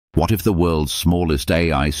What if the world's smallest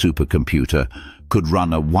AI supercomputer could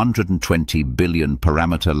run a 120 billion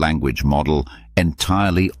parameter language model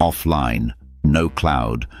entirely offline, no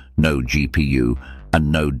cloud, no GPU,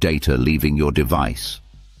 and no data leaving your device?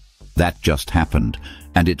 That just happened,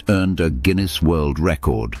 and it earned a Guinness World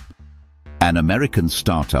Record. An American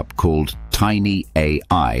startup called Tiiny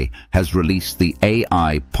AI has released the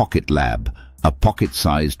AI Pocket Lab, a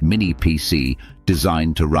pocket-sized mini PC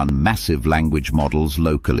designed to run massive language models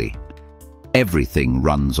locally. Everything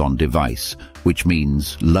runs on device, which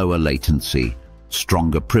means lower latency,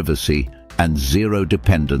 stronger privacy, and zero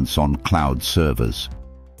dependence on cloud servers.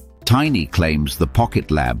 Tiiny claims the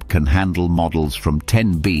Pocket Lab can handle models from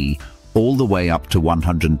 10B all the way up to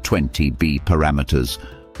 120B parameters,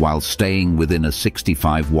 while staying within a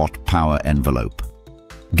 65-watt power envelope.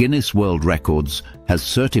 Guinness World Records has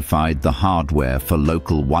certified the hardware for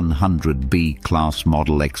local 100B class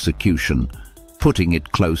model execution, putting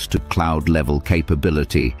it close to cloud-level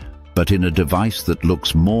capability, but in a device that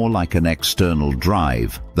looks more like an external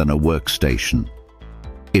drive than a workstation.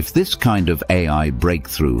 If this kind of AI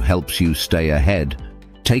breakthrough helps you stay ahead,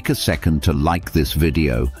 take a second to like this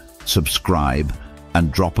video, subscribe,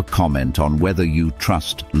 and drop a comment on whether you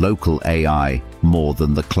trust local AI more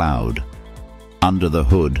than the cloud. Under the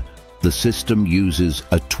hood, the system uses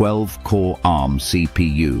a 12-core ARM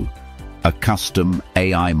CPU, a custom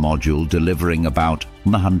AI module delivering about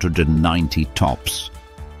 190 TOPS,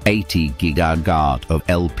 80 GHz of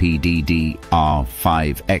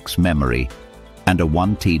LPDDR5X memory, and a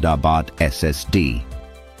 1 TB SSD.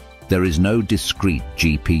 There is no discrete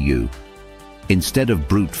GPU. Instead of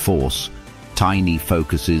brute force, Tiiny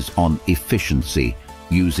focuses on efficiency,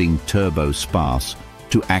 using turbo sparse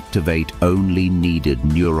to activate only needed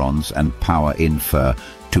neurons and power infer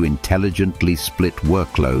to intelligently split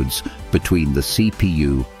workloads between the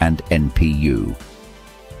CPU and NPU.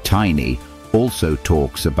 Tiiny also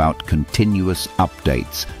talks about continuous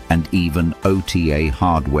updates and even OTA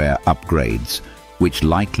hardware upgrades, which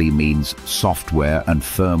likely means software and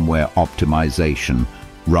firmware optimization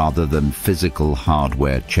rather than physical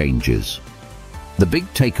hardware changes. The big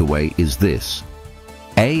takeaway is this: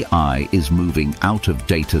 AI is moving out of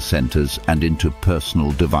data centers and into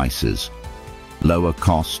personal devices. Lower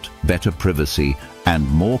cost, better privacy, and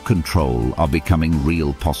more control are becoming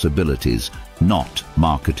real possibilities, not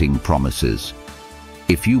marketing promises.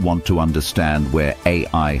 If you want to understand where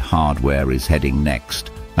AI hardware is heading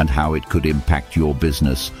next and how it could impact your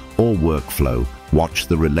business or workflow, watch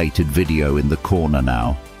the related video in the corner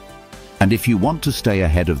now. And if you want to stay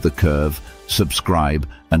ahead of the curve, subscribe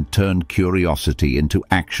and turn curiosity into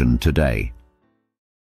action today.